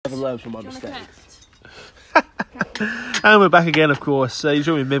Never learn from my mistakes. And we're back again, of course. You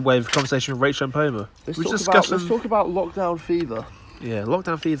joined me midway of conversation with Rachel and Poma. Let's talk about lockdown fever. Yeah,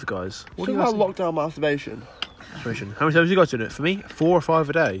 lockdown fever, guys. What do you about lockdown masturbation? How many times have you guys doing it? For me, 4 or 5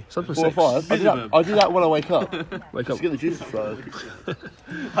 a day. Sometimes 4 or 5. I do that when I wake up. Wake Just up. get the juices flowing. The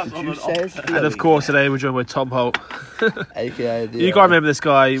juices And of course, today we're joined by Tom Holt. AKA the. You guys remember this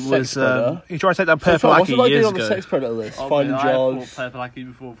guy was predator. he tried to take down So, Purple Tom, what's it Aki like being years on the ago. sex predator list? Oh, Finding mate, jobs. I have thought Purple Aki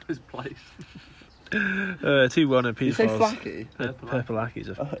before this place. 2 well-known Did you say paedophiles. flacky? Purple Aki's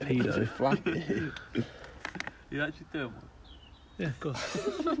a Did you say pedo. flacky? You actually do one? Yeah, of course.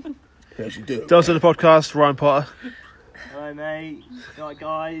 Yes, you do. Does on the podcast, Ryan Potter. Hi, mate. Right,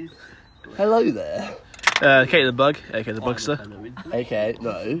 guys. Hello there. Kate the Bug, aka the Bugster. AKA,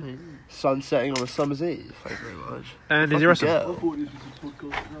 no. Sun setting on a summer's eve. Thank you very much. And Izzy Russell. Girl. thought this was a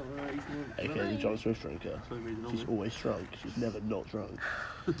podcast. AKA the John Smith drinker. She's always drunk. She's never not drunk.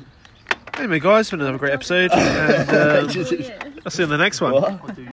 Anyway, guys, it's been another great episode. And I'll see you in the next one. What?